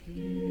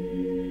Hear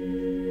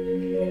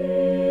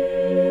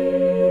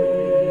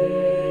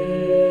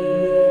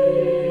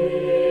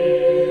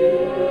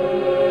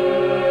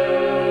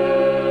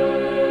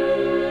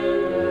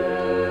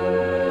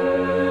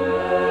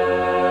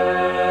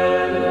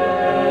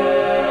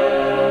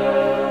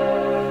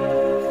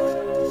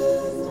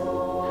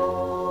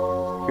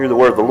the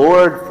word of the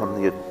Lord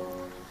from the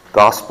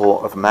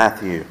Gospel of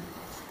Matthew.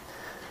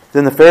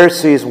 Then the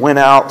Pharisees went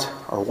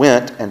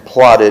and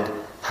plotted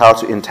how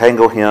to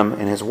entangle him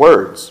in his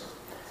words.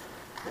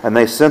 And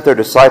they sent their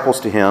disciples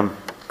to him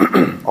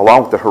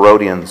along with the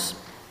Herodians,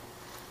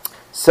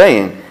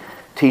 saying,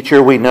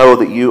 "Teacher, we know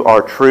that you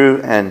are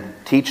true and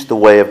teach the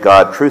way of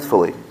God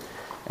truthfully,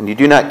 and you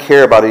do not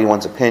care about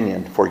anyone's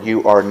opinion, for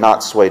you are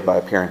not swayed by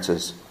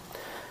appearances.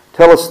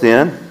 Tell us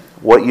then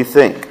what you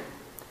think.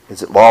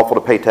 Is it lawful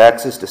to pay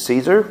taxes to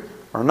Caesar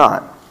or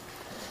not?"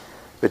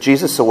 But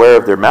Jesus, aware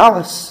of their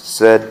malice,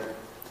 said,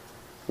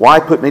 "Why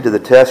put me to the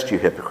test, you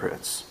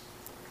hypocrites?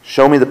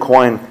 Show me the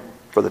coin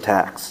for the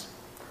tax."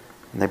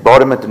 And they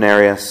brought him a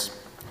denarius,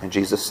 and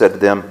Jesus said to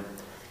them,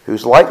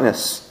 "Whose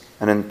likeness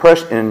and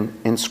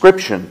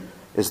inscription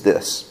is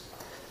this?"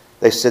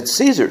 They said,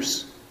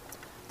 "Caesar's."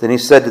 Then he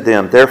said to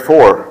them,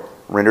 "Therefore,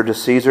 render to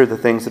Caesar the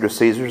things that are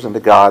Caesar's, and to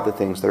God the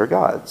things that are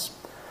God's."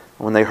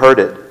 And when they heard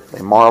it,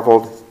 they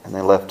marveled, and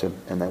they left him,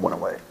 and they went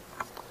away.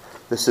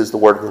 This is the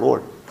word of the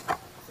Lord.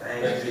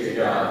 Thanks be to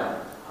God.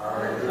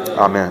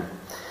 Amen.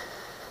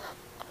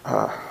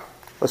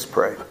 Let's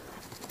pray.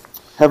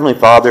 Heavenly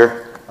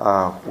Father,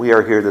 we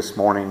are here this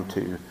morning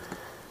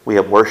we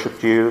have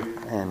worshiped you,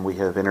 and we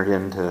have entered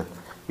into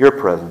your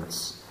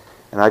presence.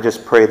 And I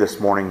just pray this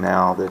morning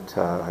now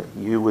that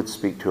you would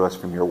speak to us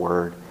from your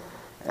word,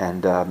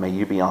 and may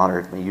you be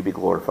honored, may you be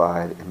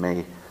glorified, and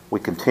may we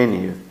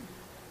continue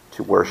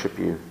to worship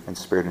you in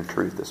spirit and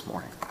truth this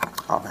morning.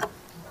 Amen.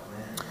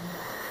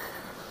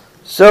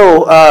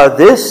 So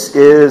this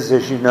is,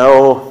 as you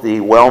know, the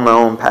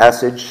well-known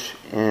passage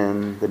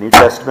in the New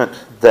Testament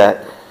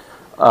that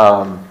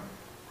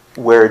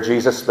where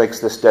Jesus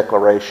makes this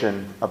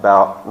declaration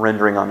about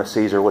rendering unto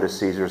Caesar what is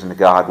Caesar's and to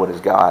God what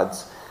is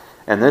God's.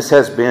 And this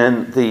has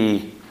been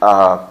the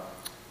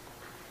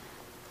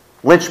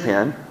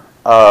linchpin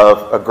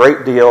of a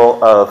great deal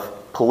of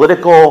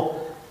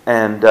political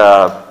and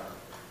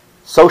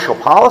social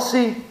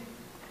policy.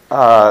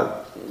 The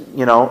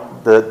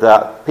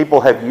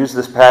people have used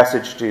this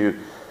passage to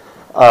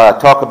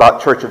talk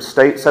about church of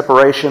state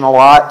separation a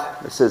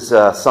lot. This is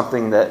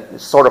something that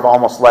is sort of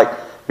almost like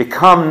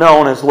become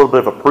known as a little bit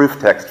of a proof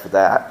text for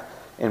that,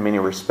 in many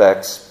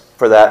respects,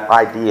 for that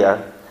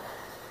idea.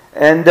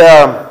 And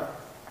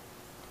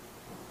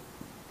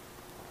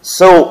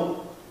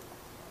so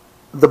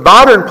the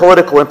modern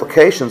political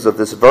implications of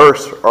this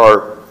verse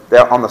are,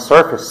 that on the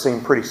surface, seem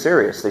pretty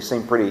serious. They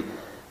seem pretty,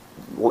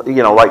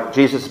 like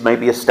Jesus may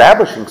be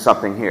establishing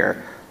something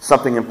here,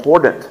 something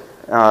important,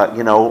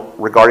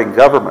 regarding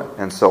government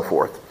and so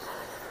forth.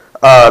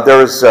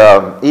 There's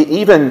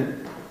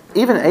even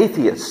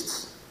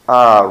atheists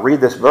read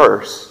this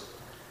verse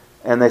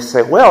and they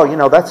say, "Well,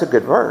 that's a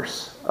good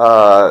verse."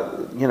 I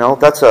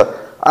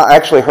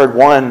actually heard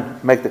one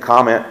make the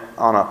comment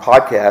on a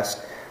podcast.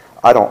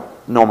 I don't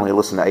normally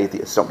listen to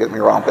atheists, don't get me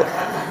wrong,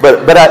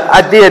 but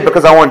I did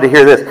because I wanted to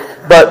hear this.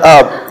 But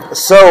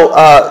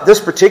so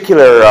this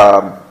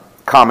particular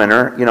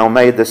commenter,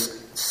 made this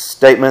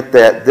statement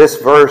that this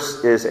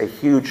verse is a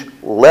huge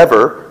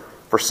lever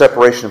for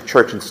separation of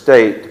church and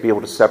state, to be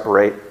able to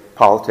separate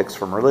politics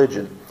from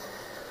religion.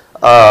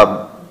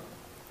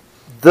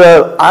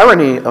 The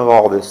irony of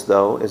all this,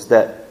 though, is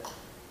that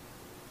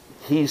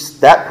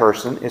that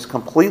person is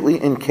completely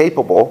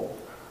incapable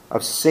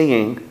of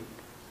seeing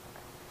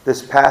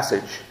this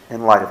passage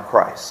in light of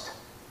Christ.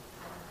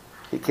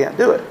 He can't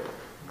do it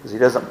because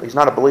he's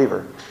not a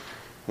believer.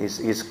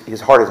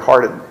 His heart is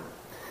hardened.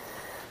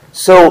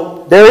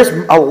 So there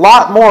is a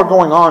lot more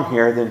going on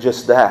here than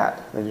just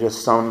that, than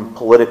just some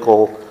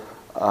political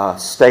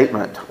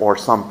statement or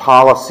some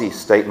policy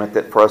statement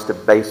that for us to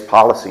base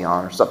policy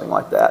on or something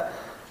like that.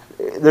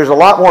 There's a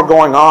lot more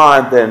going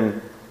on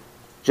than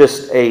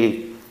just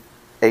a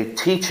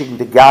teaching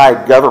to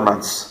guide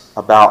governments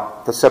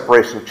about the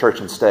separation of church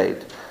and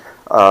state.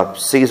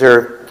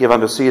 Caesar, give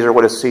unto Caesar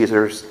what is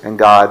Caesar's, and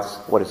God's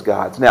what is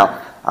God's.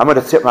 Now, I'm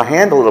going to tip my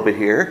hand a little bit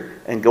here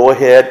and go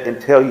ahead and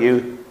tell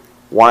you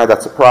why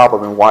that's a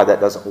problem and why that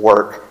doesn't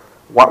work.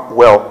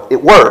 Well,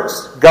 it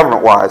works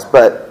government-wise,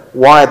 but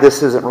why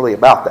this isn't really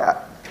about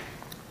that.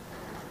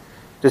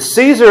 Does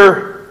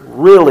Caesar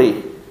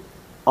really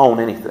own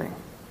anything?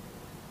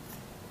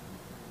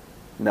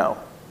 No.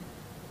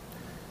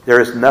 There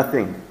is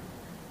nothing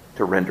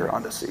to render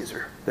unto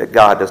Caesar that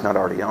God does not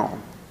already own,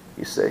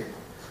 you see.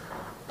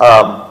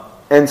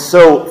 And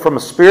so from a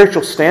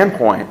spiritual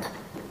standpoint,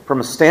 from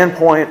a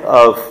standpoint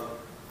of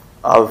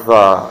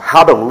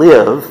how to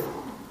live,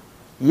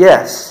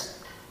 yes,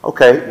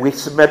 okay, we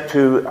submit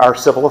to our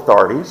civil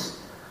authorities.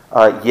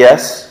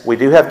 Yes, we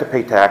do have to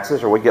pay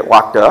taxes or we get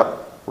locked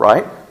up,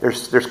 right?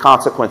 There's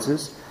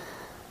consequences.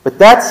 But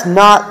that's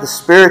not the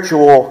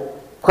spiritual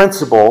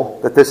principle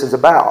that this is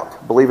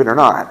about, believe it or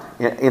not,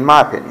 in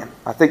my opinion.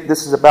 I think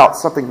this is about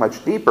something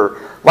much deeper.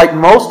 Like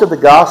most of the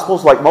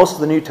Gospels, like most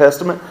of the New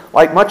Testament,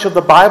 like much of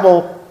the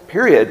Bible,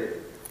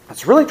 period,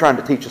 it's really trying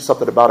to teach us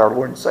something about our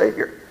Lord and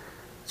Savior.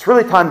 It's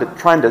really trying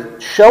to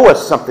show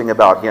us something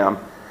about Him.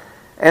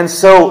 And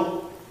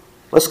so,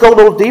 let's go a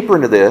little deeper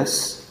into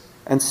this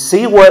and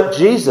see what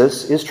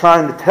Jesus is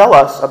trying to tell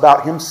us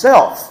about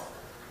Himself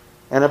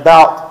and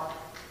about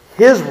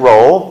His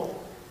role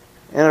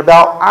and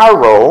about our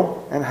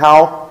role and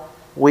how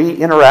we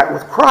interact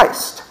with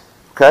Christ.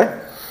 Okay?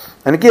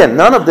 And again,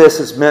 none of this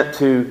is meant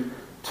to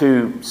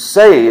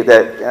say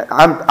that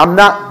I'm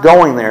not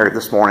going there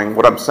this morning.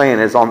 What I'm saying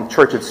is on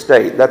church and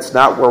state. That's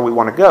not where we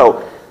want to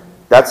go.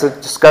 That's a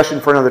discussion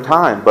for another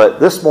time. But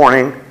this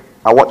morning,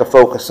 I want to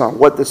focus on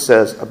what this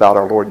says about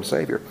our Lord and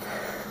Savior.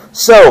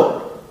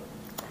 So,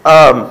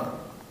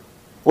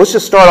 let's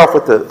just start off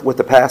with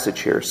the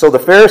passage here. So the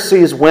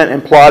Pharisees went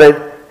and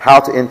plotted how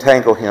to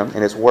entangle Him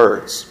in His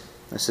words.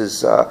 This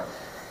is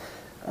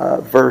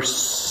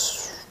verse...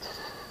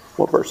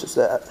 What verse is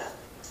that?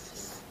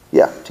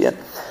 Yeah, 10.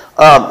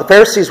 The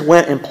Pharisees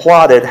went and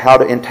plotted how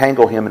to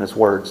entangle Him in His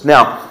words.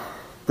 Now,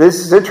 this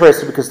is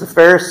interesting because the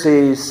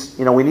Pharisees,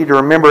 we need to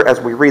remember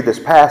as we read this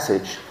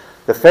passage,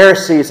 the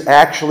Pharisees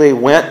actually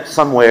went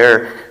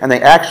somewhere and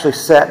they actually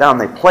sat down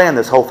and they planned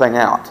this whole thing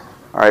out.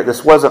 All right,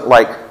 this wasn't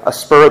like a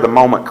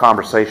spur-of-the-moment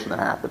conversation that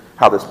happened,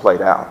 how this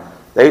played out.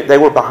 They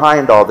were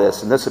behind all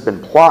this, and this had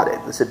been plotted.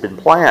 This had been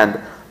planned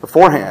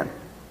beforehand.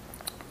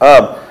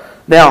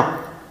 Now,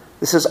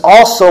 this is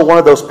also one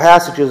of those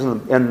passages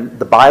in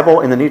the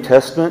Bible, in the New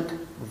Testament,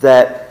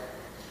 that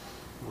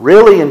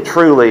really and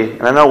truly,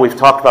 and I know we've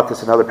talked about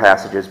this in other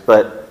passages,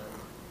 but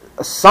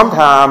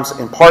sometimes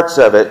in parts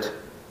of it,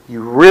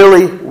 you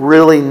really,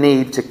 really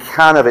need to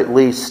kind of at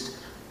least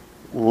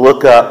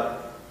look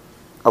up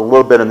a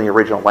little bit in the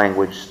original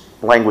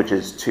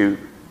languages to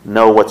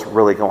know what's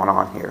really going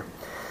on here.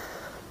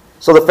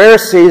 So the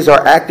Pharisees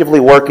are actively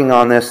working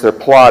on this. They're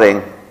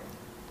plotting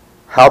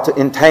how to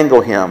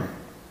entangle Him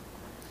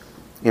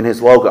in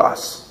His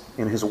logos,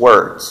 in His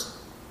words.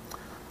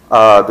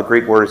 The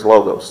Greek word is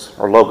logos,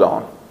 or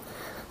logon.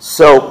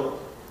 So,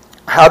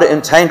 how to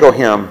entangle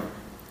Him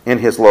in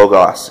His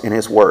logos, in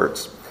His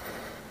words.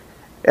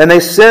 And they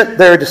sent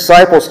their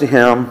disciples to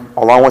Him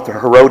along with the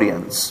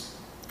Herodians.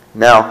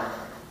 Now,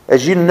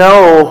 as you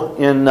know,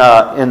 in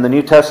the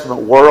New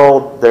Testament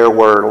world, there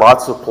were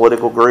lots of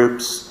political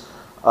groups.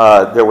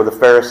 There were the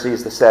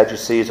Pharisees, the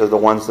Sadducees are the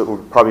ones that we're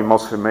probably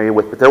most familiar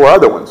with, but there were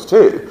other ones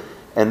too.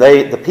 And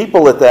the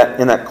people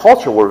in that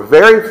culture were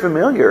very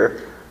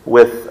familiar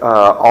with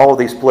all of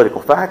these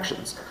political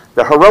factions.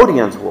 The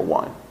Herodians were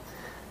one.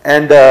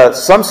 And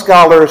some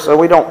scholars,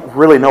 we don't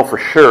really know for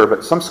sure,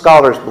 but some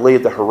scholars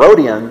believe the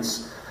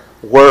Herodians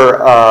were,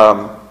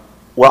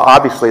 well,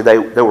 obviously they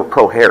were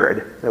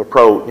pro-Herod. They were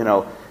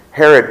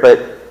pro-Herod,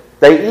 but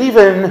they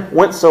even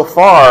went so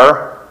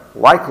far,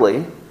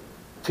 likely,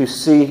 to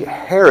see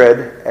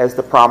Herod as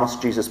the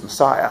promised Jesus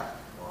Messiah.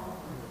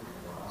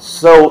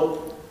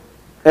 So,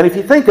 and if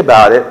you think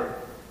about it,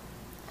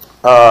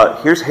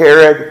 here's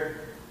Herod.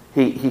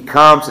 He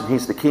comes and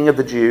he's the king of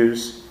the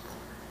Jews.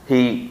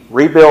 He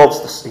builds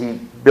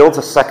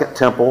a second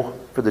temple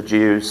for the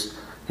Jews.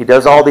 He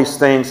does all these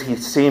things. He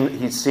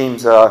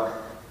seems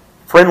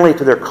friendly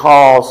to their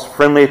cause,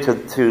 friendly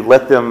to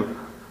let them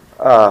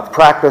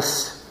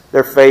practice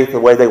their faith the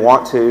way they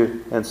want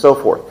to, and so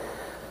forth.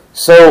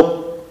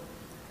 So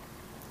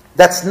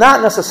that's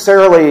not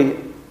necessarily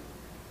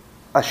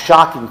a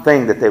shocking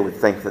thing that they would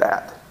think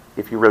that,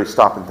 if you really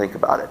stop and think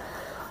about it.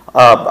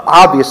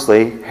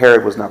 Obviously,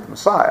 Herod was not the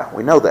Messiah.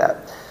 We know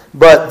that.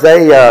 But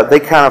they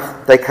kind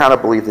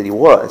of believed that he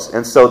was.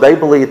 And so they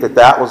believed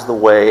that was the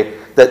way,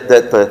 that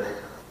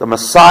the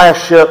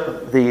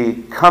Messiahship,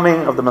 the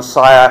coming of the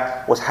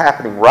Messiah was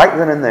happening right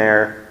then and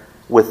there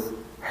with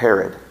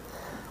Herod.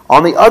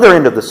 On the other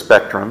end of the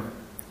spectrum,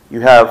 you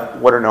have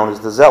what are known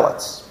as the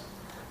Zealots.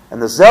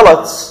 And the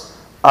Zealots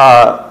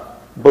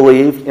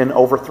believed in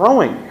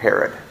overthrowing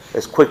Herod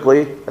as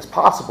quickly as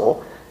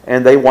possible,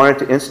 and they wanted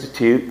to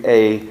institute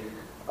a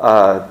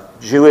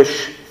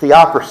Jewish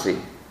theocracy.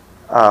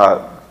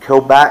 Go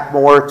back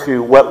more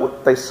to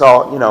what they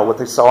saw, what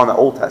they saw in the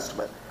Old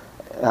Testament,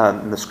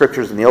 in the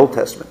scriptures in the Old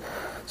Testament.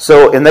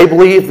 So, and they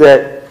believed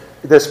that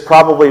this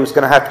probably was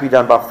going to have to be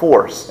done by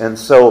force. And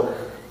so,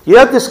 you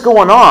have this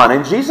going on,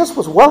 and Jesus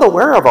was well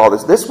aware of all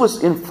this. This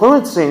was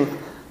influencing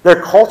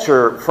their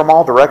culture from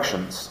all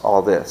directions,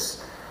 all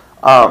this.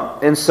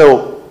 And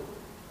so,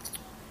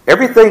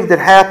 everything that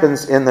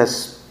happens in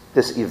this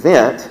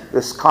event,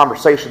 this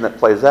conversation that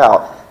plays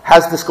out,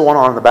 has this going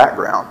on in the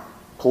background,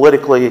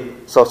 politically,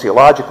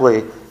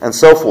 sociologically, and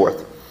so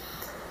forth.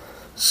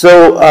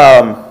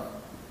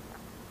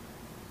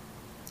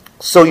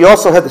 So you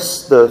also had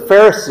the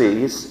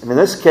Pharisees, and in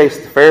this case,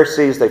 the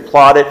Pharisees, they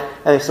plotted,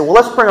 and they said, well,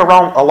 let's bring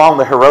along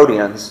the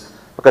Herodians,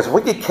 because if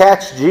we could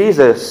catch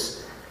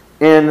Jesus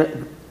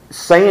in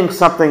saying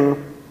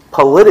something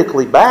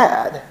politically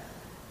bad,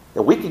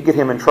 then we could get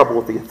him in trouble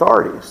with the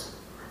authorities.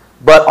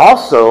 But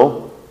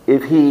also,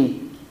 if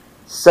he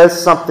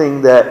says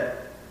something that,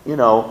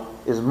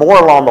 is more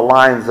along the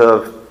lines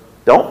of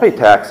don't pay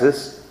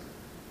taxes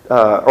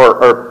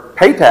or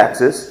pay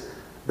taxes,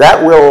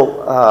 that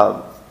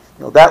will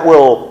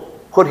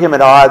put him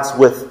at odds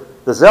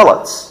with the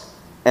Zealots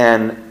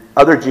and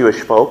other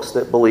Jewish folks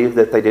that believed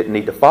that they didn't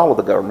need to follow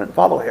the government,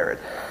 follow Herod.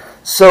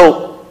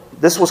 So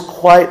this was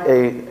quite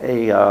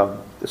a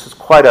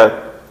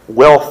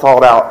well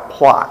thought out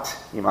plot,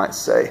 you might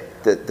say,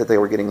 that they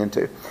were getting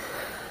into.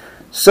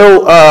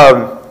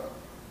 So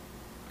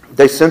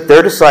they sent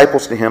their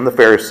disciples to him, the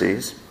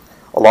Pharisees,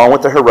 along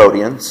with the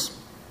Herodians,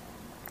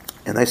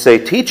 and they say,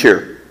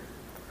 "Teacher,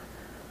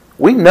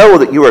 we know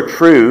that you are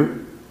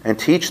true and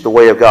teach the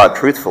way of God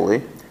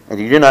truthfully, and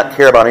you do not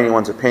care about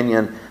anyone's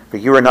opinion, for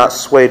you are not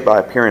swayed by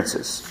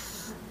appearances.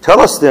 Tell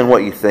us then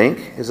what you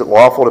think. Is it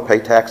lawful to pay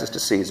taxes to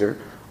Caesar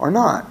or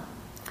not?"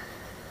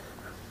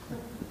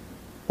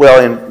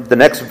 Well, in the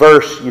next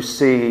verse, you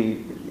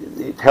see,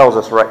 it tells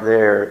us right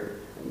there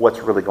what's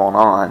really going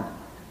on.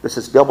 This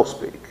is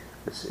doublespeak.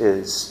 This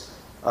is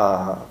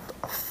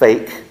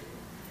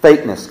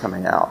fakeness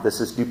coming out. This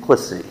is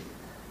duplicity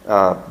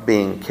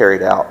being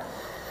carried out.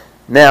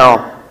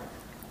 Now,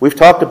 we've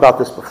talked about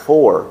this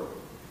before.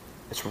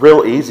 It's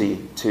real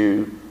easy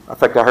to, in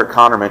fact, I heard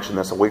Connor mention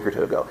this a week or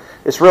two ago.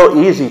 It's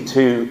real easy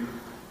to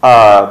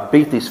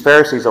beat these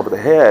Pharisees over the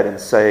head and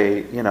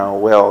say,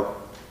 well,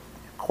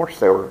 of course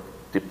they were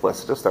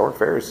duplicitous, they were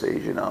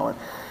Pharisees,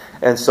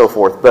 and so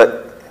forth.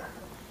 But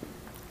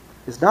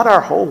does not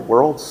our whole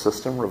world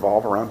system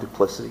revolve around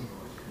duplicity?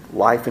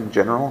 Life in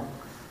general?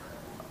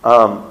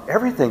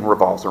 Everything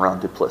revolves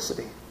around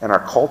duplicity in our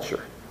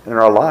culture, in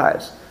our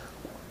lives.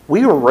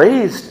 We were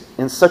raised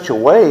in such a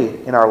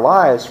way in our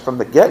lives from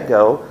the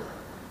get-go,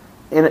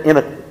 in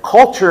a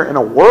culture, in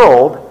a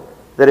world,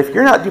 that if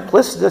you're not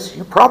duplicitous,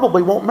 you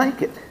probably won't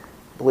make it,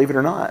 believe it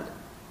or not.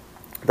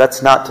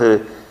 That's not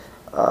to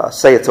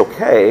say it's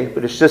okay,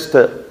 but it's just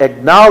to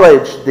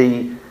acknowledge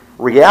the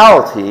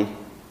reality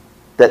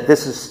that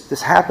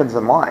this happens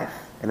in life,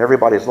 in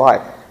everybody's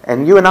life.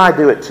 And you and I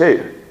do it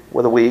too,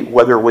 whether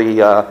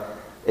we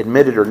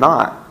admit it or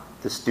not,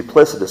 this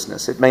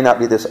duplicitousness. It may not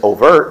be this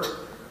overt,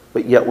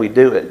 but yet we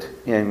do it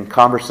in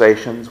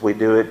conversations. We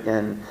do it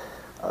in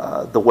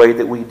the way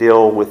that we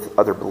deal with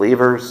other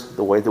believers,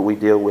 the way that we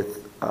deal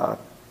with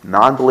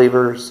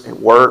non-believers at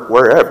work,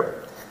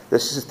 wherever.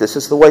 This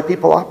is the way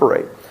people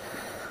operate.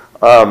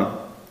 On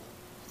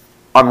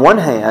one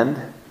hand,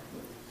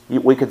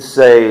 we could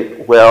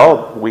say,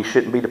 well, we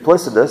shouldn't be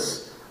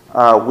duplicitous.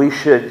 We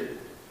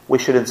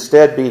should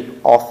instead be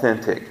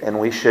authentic, and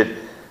we should,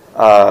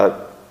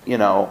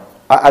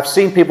 I've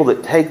seen people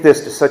that take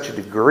this to such a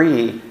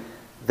degree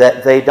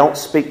that they don't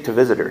speak to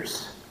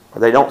visitors,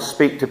 or they don't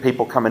speak to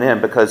people coming in,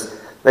 because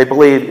they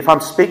believe if I'm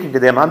speaking to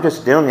them, I'm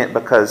just doing it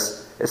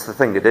because it's the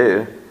thing to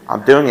do.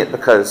 I'm doing it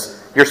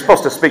because you're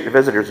supposed to speak to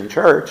visitors in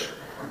church.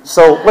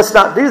 So let's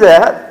not do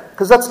that,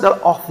 because that's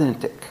not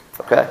authentic.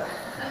 Okay?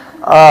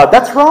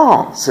 That's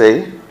wrong,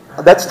 see?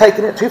 That's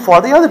taking it too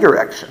far the other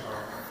direction.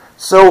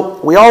 So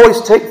we always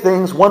take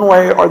things one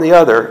way or the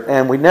other,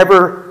 and we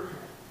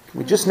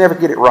just never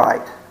get it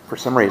right for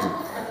some reason.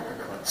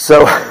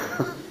 So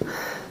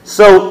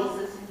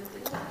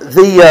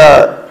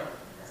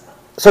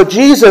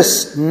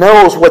Jesus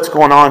knows what's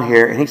going on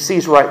here, and he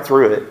sees right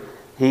through it.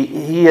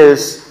 He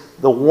is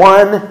the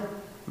one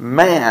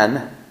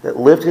man that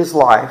lived his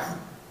life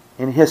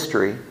in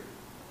history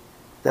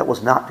that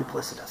was not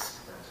duplicitous.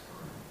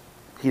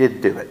 He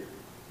didn't do it.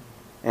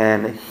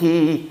 And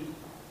he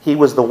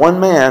was the one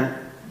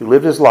man who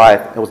lived his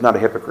life and was not a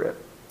hypocrite.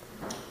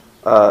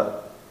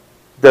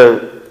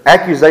 The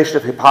accusation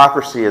of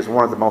hypocrisy is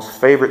one of the most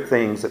favorite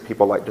things that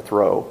people like to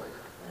throw,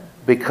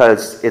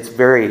 because it's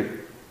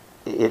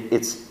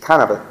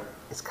kind of a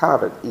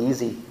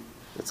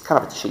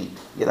cheat,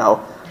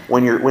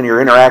 when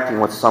you're interacting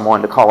with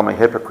someone, to call them a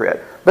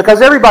hypocrite,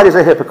 because everybody's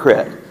a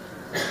hypocrite.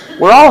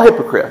 We're all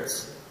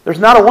hypocrites. There's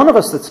not a one of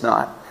us that's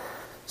not.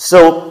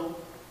 So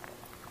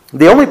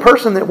the only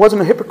person that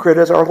wasn't a hypocrite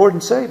is our Lord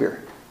and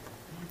Savior.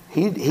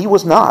 He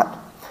was not.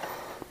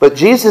 But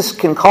Jesus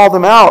can call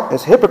them out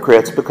as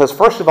hypocrites because,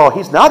 first of all,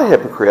 he's not a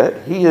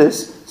hypocrite. He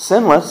is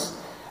sinless.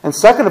 And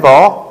second of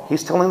all,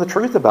 he's telling the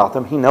truth about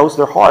them. He knows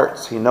their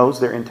hearts. He knows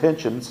their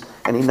intentions.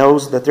 And he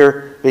knows that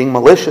they're being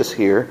malicious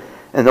here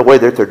in the way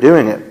that they're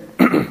doing it.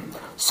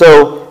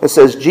 So it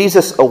says,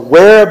 Jesus,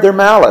 aware of their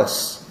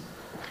malice,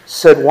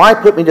 said, "Why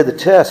put me to the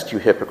test, you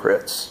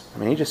hypocrites?" I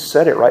mean, he just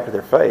said it right to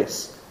their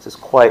face. This is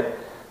quite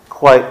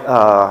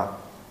a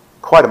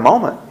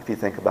moment, if you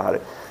think about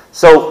it.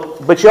 So,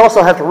 but you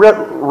also have to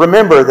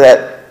remember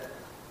that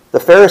the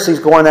Pharisees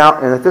going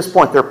out, and at this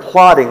point they're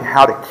plotting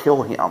how to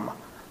kill him.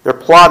 They're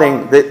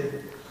plotting, that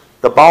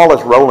the ball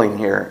is rolling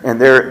here, and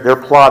they're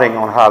plotting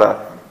on how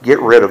to get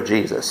rid of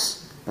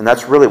Jesus. And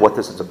that's really what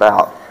this is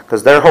about,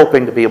 because they're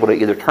hoping to be able to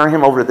either turn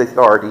him over to the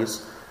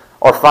authorities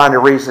or find a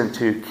reason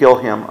to kill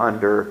him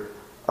under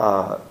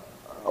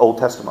Old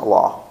Testament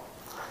law.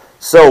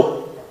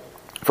 So,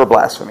 for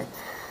blasphemy.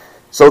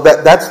 So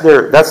that's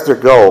their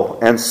goal.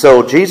 And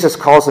so Jesus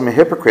calls them a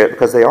hypocrite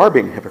because they are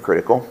being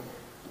hypocritical.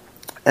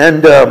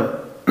 And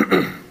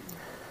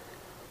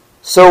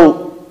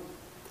so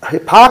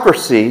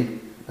hypocrisy,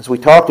 as we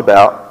talked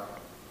about,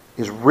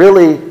 is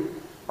really,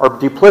 or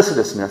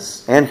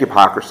duplicitousness and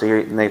hypocrisy,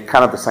 and they're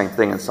kind of the same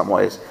thing in some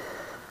ways.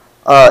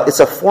 It's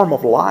a form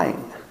of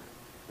lying.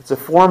 It's a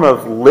form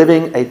of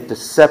living a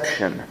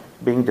deception,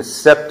 being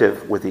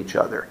deceptive with each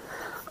other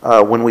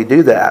when we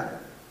do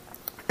that.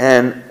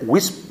 And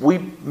we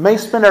may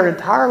spend our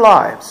entire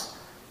lives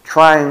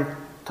trying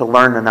to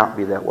learn to not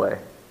be that way.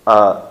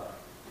 I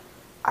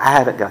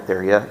haven't got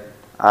there yet.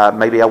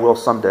 Maybe I will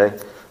someday.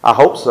 I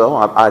hope so.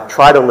 I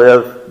try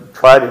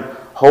to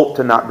hope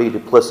to not be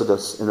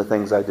duplicitous in the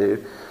things I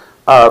do.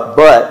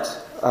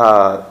 But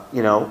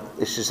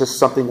it's just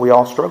something we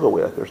all struggle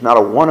with. There's not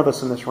a one of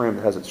us in this room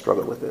that hasn't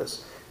struggled with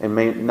this and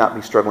may not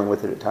be struggling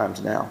with it at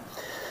times now.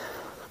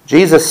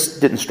 Jesus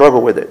didn't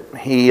struggle with it.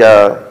 He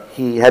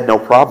had no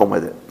problem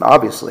with it,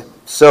 obviously.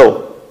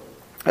 So,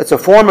 it's a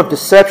form of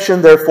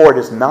deception, therefore it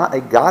is not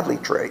a godly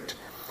trait.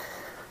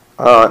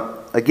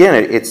 Again,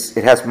 it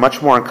has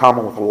much more in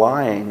common with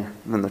lying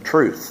than the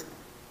truth.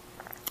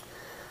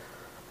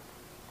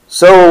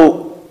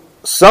 So,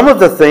 some of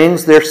the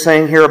things they're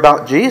saying here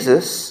about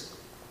Jesus,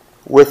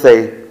 with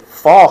a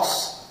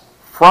false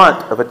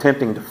front of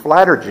attempting to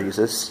flatter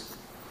Jesus,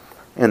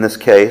 in this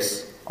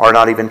case, are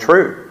not even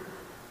true.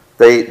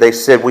 They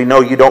said, we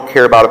know you don't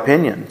care about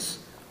opinions.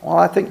 Well,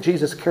 I think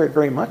Jesus cared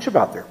very much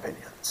about their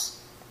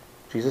opinions.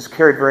 Jesus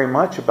cared very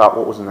much about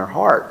what was in their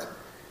heart.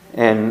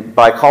 And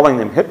by calling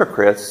them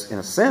hypocrites, in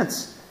a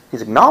sense,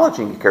 he's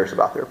acknowledging he cares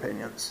about their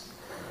opinions.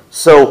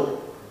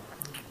 So,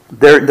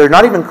 they're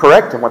not even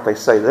correct in what they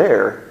say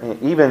there,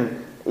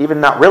 even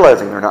not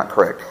realizing they're not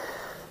correct.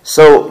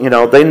 So,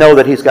 they know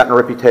that he's gotten a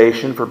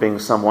reputation for being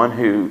someone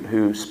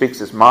who speaks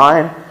his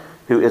mind,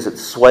 who isn't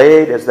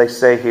swayed, as they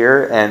say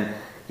here, and,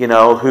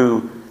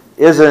 who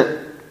isn't,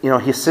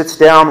 he sits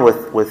down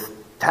with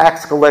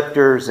tax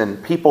collectors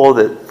and people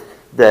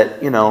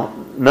that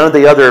none of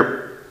the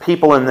other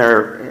people in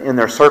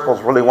their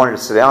circles really wanted to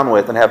sit down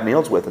with and have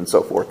meals with and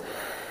so forth.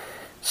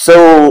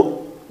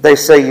 So they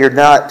say you're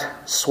not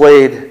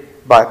swayed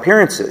by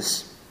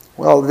appearances.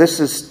 Well,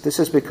 this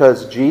is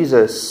because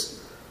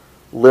Jesus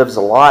lives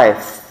a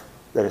life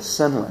that is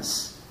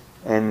sinless,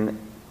 and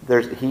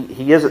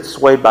he isn't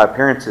swayed by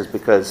appearances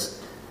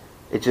because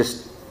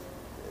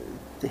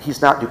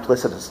he's not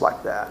duplicitous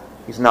like that.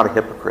 He's not a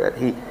hypocrite.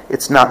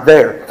 It's not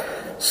there.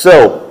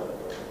 So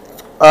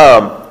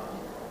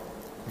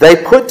they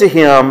put to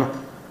him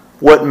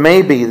what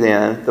may be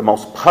then the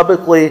most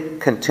publicly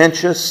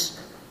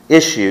contentious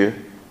issue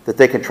that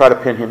they can try to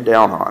pin him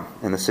down on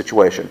in the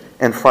situation,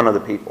 in front of the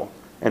people,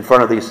 in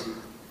front of these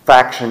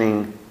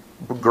factioning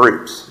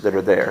groups that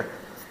are there.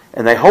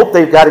 And they hope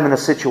they've got him in a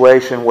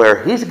situation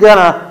where he's going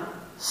to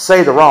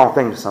say the wrong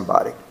thing to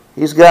somebody.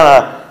 He's going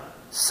to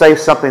say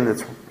something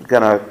that's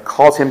going to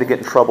cause him to get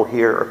in trouble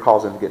here or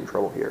cause him to get in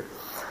trouble here.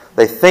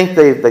 They think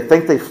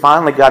they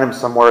finally got him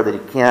somewhere that he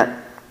can't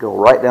go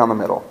right down the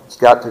middle. He's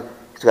got to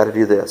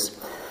do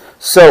this.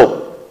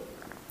 So,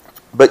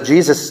 but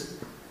Jesus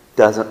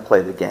doesn't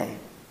play the game.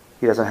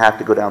 He doesn't have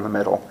to go down the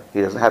middle.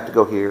 He doesn't have to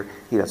go here.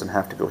 He doesn't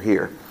have to go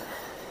here.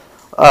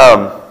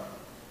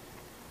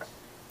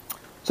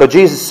 So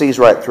Jesus sees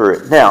right through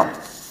it. Now,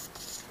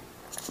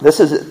 at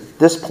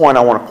this point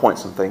I want to point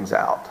some things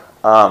out.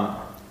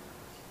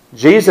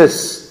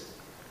 Jesus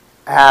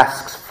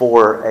asks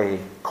for a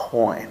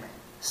coin.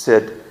 He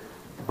said,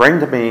 bring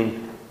to me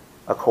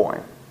a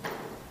coin.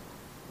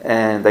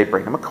 And they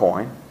bring him a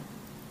coin.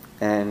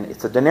 And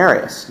it's a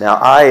denarius. Now,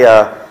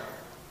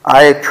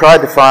 I tried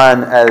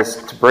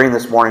to bring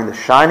this morning the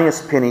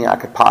shiniest penny I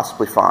could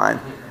possibly find.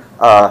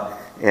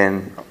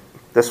 And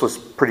this was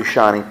pretty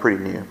shiny,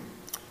 pretty new.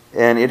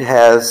 And it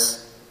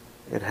has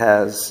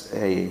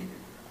a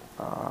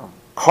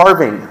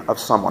carving of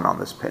someone on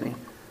this penny.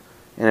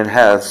 And it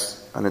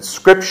has an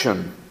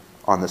inscription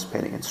on this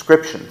penny,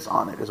 inscriptions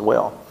on it as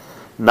well.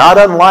 Not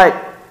unlike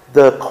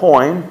the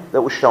coin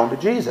that was shown to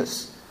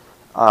Jesus.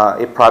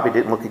 It probably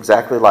didn't look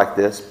exactly like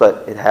this,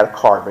 but it had a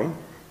carving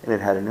and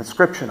it had an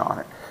inscription on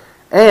it.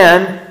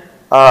 And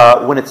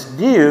when it's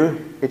new,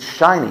 it's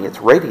shiny, it's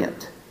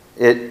radiant.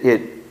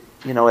 It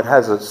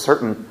has a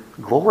certain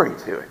glory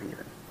to it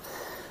even.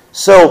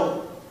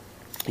 So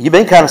you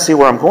may kind of see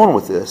where I'm going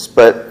with this,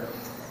 but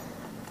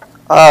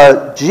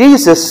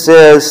Jesus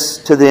says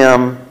to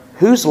them,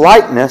 whose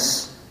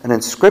likeness and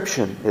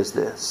inscription is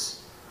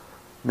this?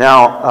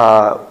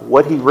 Now,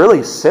 what he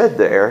really said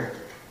there,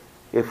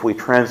 if we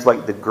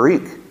translate the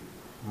Greek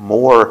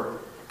more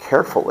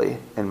carefully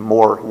and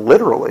more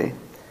literally,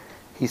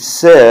 he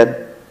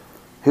said,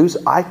 whose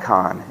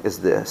icon is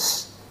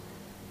this?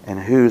 And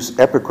whose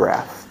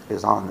epigraph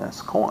is on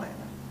this coin?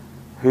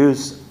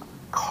 Whose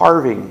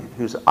carving,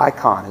 whose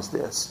icon is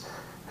this?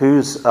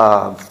 Whose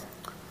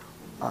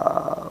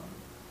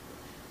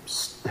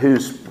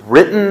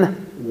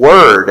written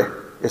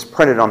word is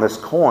printed on this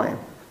coin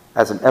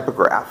as an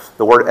epigraph?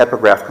 The word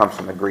epigraph comes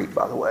from the Greek,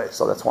 by the way,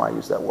 so that's why I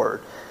use that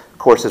word. Of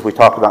course, as we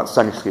talked about in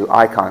Sunday school,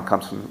 icon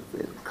comes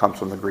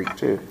from the Greek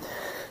too.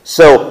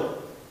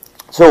 So,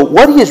 So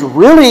what he is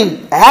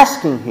really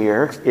asking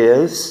here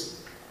is,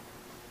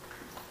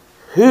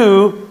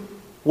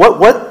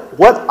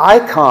 what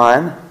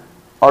icon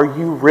are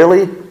you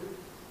really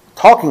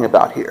talking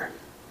about here?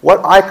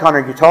 What icon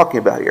are you talking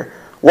about here?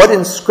 What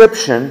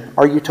inscription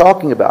are you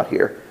talking about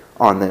here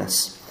on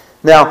this?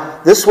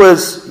 Now,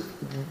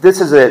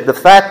 the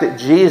fact that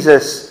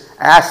Jesus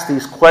asked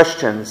these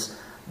questions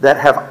that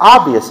have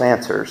obvious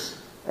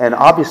answers, and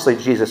obviously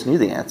Jesus knew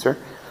the answer,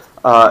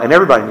 and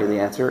everybody knew the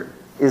answer,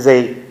 is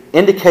an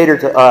indicator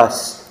to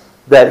us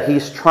that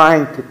he's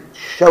trying to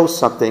show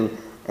something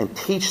and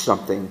teach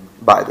something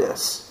by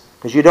this.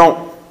 Because you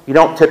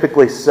don't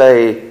typically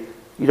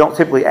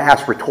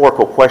ask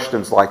rhetorical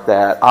questions like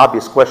that,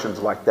 obvious questions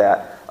like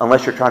that,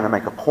 unless you're trying to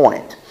make a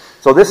point.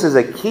 So this is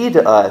a key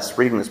to us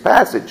reading this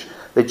passage,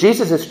 that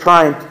Jesus is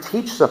trying to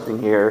teach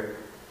something here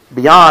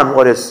beyond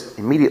what is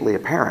immediately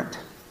apparent.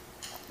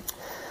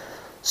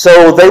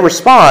 So they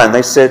respond.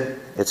 They said,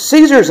 it's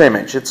Caesar's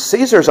image. It's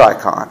Caesar's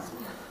icon.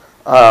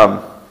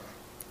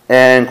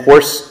 And of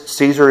course,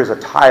 Caesar is a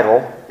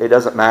title. It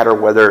doesn't matter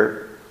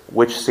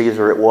which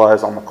Caesar it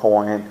was on the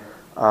coin,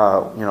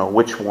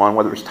 which one,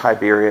 whether it was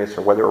Tiberius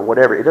or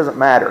whatever. It doesn't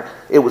matter.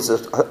 It was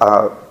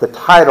the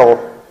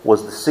title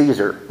was the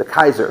Caesar, the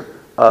Kaiser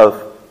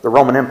of the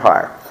Roman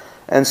Empire.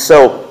 And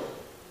so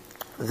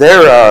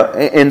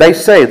and they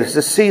say, this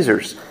is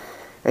Caesar's.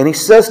 And he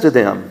says to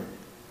them,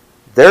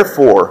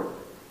 therefore,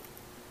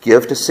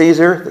 give to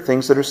Caesar the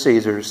things that are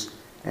Caesar's,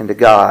 and to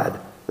God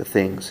the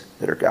things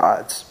that are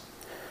God's.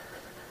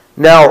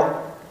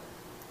 Now,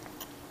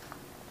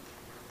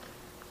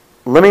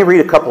 let me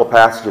read a couple of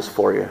passages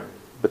for you,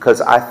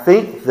 because I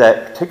think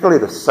that particularly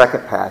the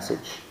second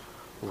passage,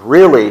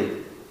 really,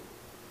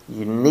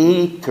 you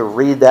need to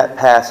read that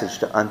passage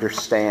to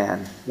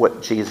understand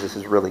what Jesus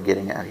is really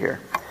getting at here.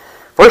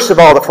 First of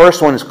all, the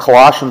first one is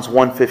Colossians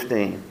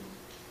 1:15.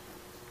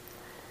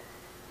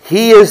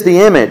 He is the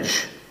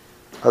image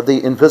of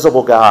the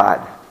invisible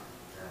God,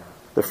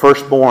 the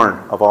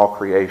firstborn of all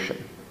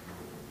creation.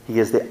 He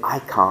is the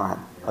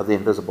icon of the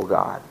invisible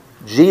God.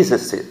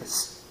 Jesus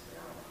is.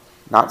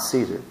 Not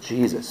Caesar,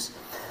 Jesus.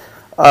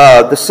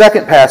 The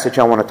second passage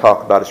I want to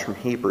talk about is from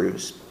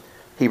Hebrews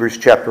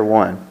chapter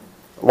 1.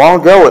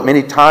 Long ago, at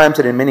many times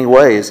and in many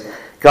ways,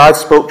 God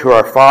spoke to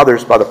our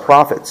fathers by the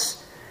prophets.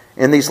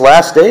 In these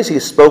last days, He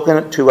has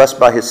spoken to us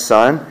by His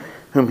Son,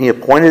 whom He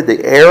appointed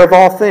the heir of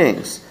all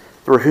things,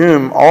 through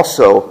whom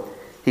also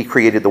He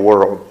created the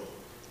world.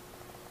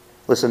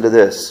 Listen to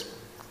this.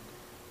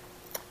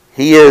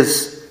 He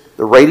is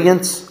the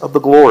radiance of the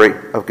glory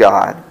of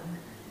God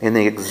and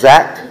the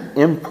exact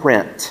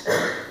imprint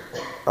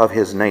of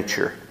His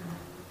nature.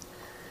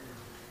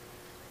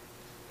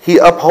 He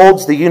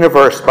upholds the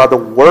universe by the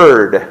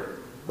word,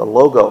 the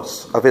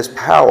logos, of His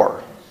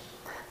power.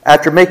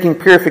 After making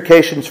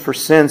purifications for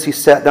sins, He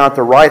sat down at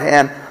the right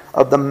hand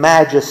of the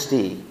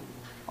Majesty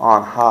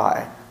on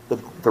high.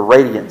 The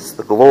radiance,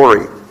 the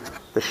glory,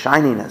 the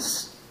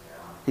shininess.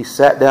 He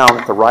sat down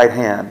at the right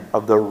hand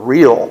of the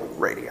real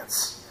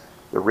radiance.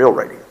 The real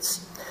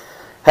radiance.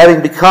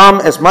 Having become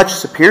as much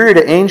superior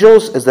to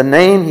angels as the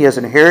name He has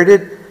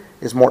inherited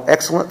is more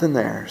excellent than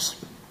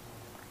theirs.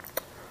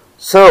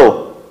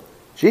 So,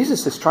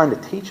 Jesus is trying to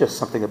teach us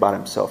something about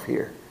Himself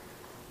here.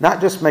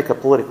 Not just make a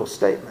political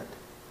statement.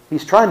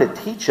 He's trying to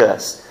teach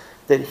us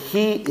that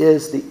He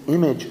is the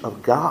image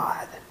of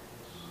God.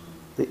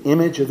 The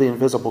image of the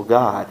invisible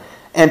God.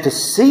 And to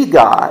see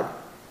God,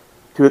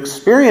 to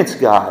experience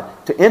God,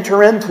 to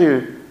enter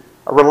into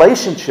a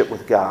relationship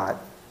with God,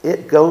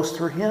 it goes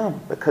through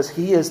Him because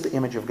He is the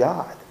image of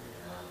God.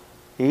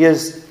 He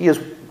is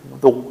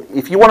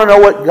if you want to know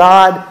what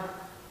God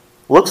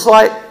looks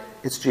like,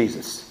 it's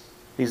Jesus.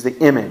 He's the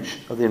image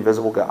of the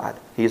invisible God.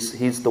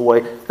 He's the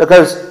way,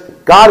 because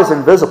God is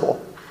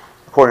invisible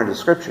according to the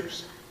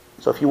Scriptures.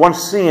 So if you want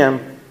to see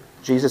Him,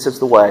 Jesus is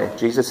the way.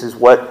 Jesus is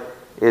what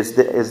is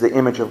the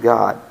image of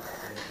God.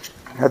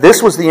 Now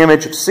this was the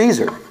image of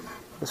Caesar.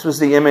 This was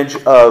the image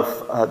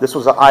of this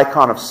was an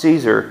icon of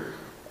Caesar.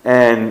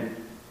 And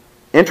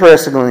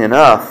interestingly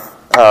enough,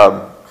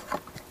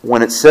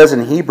 when it says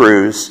in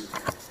Hebrews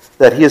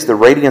that He is the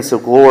radiance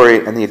of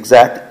glory and the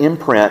exact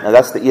imprint, now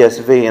that's the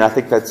ESV, and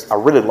I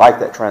really like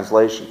that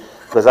translation,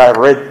 because I've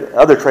read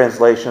other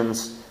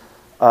translations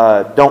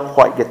don't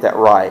quite get that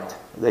right.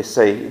 They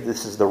say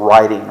this is the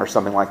writing or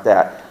something like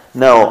that.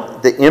 No,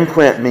 the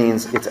imprint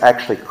means it's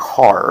actually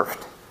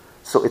carved.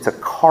 So it's a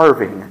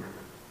carving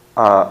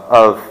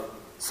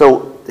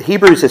So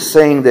Hebrews is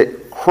saying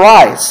that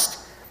Christ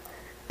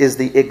is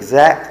the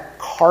exact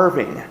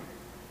carving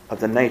of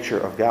the nature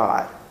of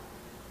God.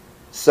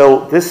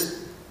 So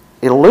this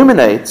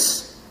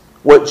illuminates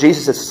what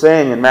Jesus is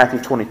saying in Matthew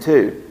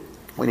 22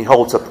 when He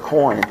holds up the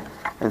coin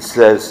and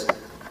says,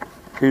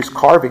 whose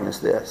carving is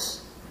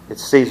this?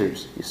 It's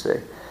Caesar's, you see.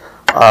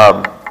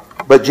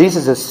 But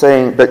Jesus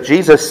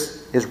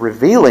is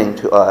revealing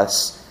to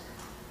us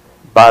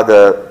by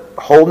the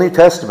whole New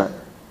Testament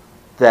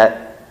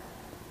that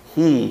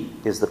He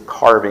is the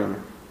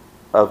carving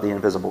of the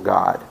invisible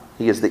God.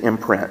 He is the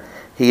imprint.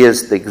 He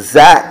is the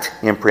exact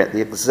imprint,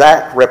 the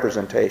exact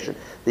representation,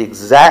 the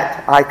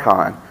exact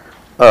icon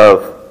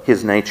of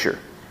his nature.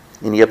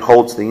 And he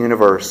upholds the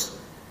universe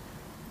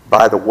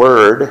by the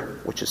Word,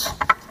 which is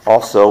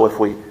also, if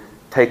we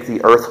take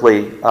the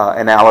earthly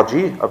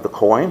analogy of the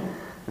coin,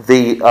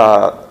 the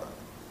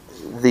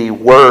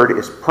Word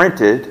is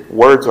printed,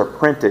 words are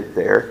printed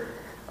there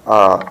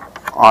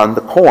on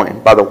the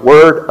coin by the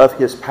word of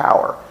his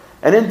power.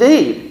 And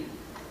indeed,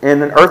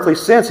 in an earthly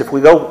sense, if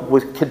we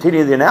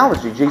continue the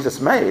analogy Jesus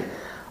made,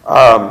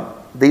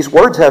 these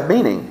words have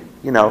meaning.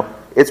 You know,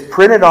 it's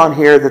printed on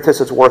here that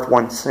this is worth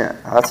 1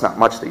 cent. Now, that's not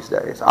much these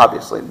days,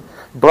 obviously.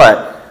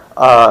 But,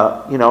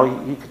 you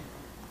could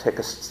take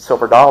a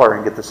silver dollar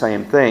and get the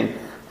same thing.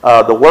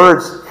 The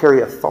words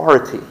carry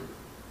authority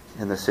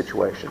in this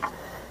situation.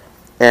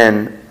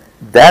 And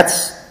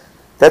that's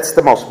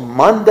the most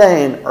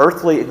mundane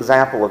earthly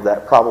example of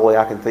that probably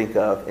I can think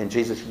of. And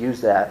Jesus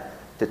used that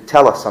to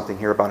tell us something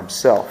here about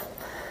himself.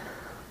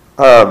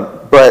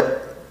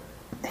 But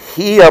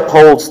he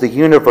upholds the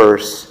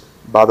universe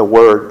by the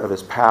word of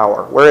his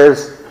power.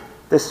 Whereas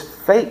this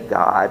fake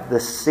god,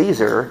 this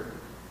Caesar,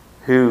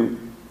 who,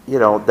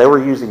 they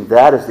were using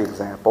that as the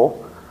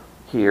example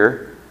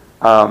here.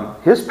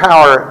 His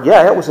power,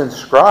 it was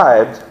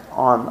inscribed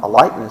on a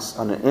likeness,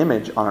 on an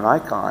image, on an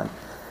icon.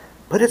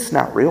 But it's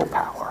not real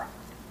power.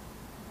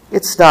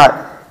 It's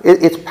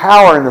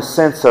power in the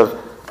sense of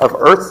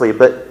earthly,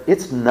 but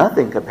it's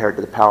nothing compared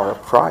to the power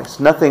of Christ.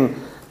 Nothing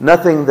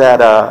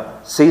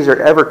that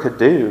Caesar ever could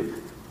do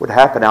would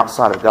happen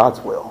outside of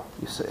God's will,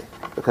 you see,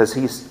 because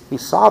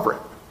he's sovereign.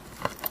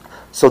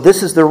 So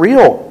this is the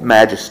real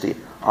majesty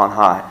on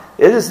high.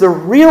 It is the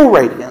real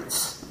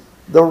radiance,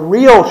 the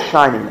real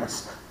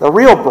shininess, the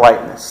real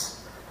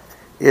brightness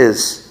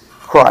is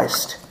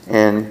Christ.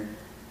 And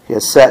he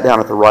has sat down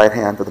at the right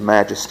hand of the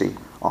majesty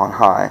on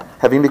high,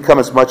 having become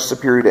as much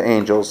superior to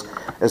angels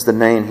as the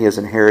name he has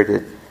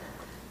inherited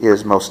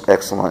is most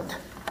excellent,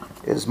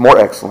 is more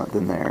excellent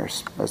than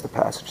theirs, as the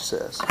passage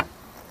says.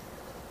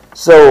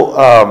 So,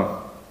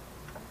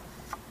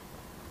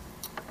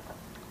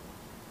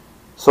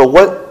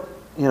 what,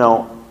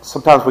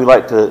 sometimes we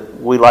like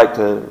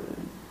to,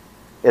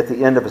 at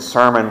the end of a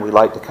sermon, we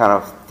like to kind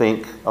of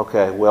think,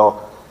 okay,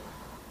 well,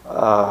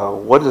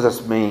 what does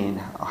this mean?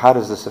 How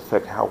does this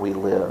affect how we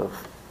live?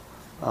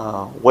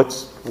 What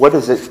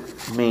does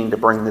it mean to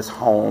bring this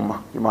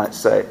home, you might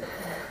say?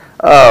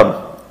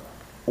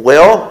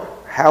 Well,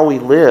 how we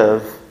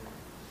live,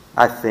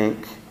 I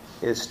think,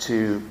 is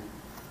to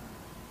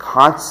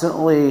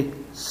constantly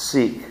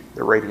seek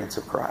the radiance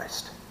of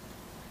Christ.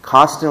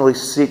 Constantly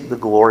seek the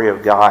glory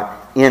of God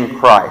in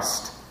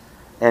Christ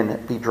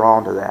and be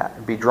drawn to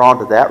that. Be drawn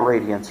to that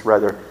radiance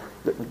rather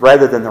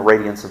than the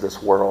radiance of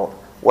this world.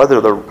 Rather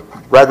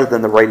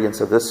than the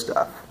radiance of this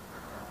stuff.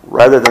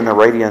 Rather than the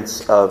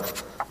radiance of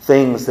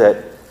things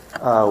that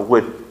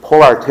would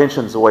pull our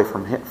attentions away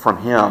from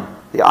Him,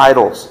 the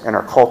idols and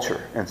our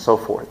culture and so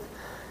forth.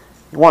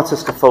 He wants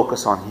us to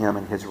focus on Him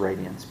and His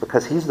radiance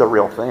because He's the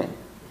real thing.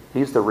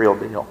 He's the real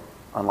deal,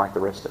 unlike the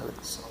rest of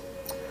it. So,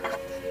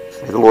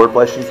 may the Lord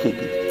bless you and keep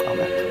you.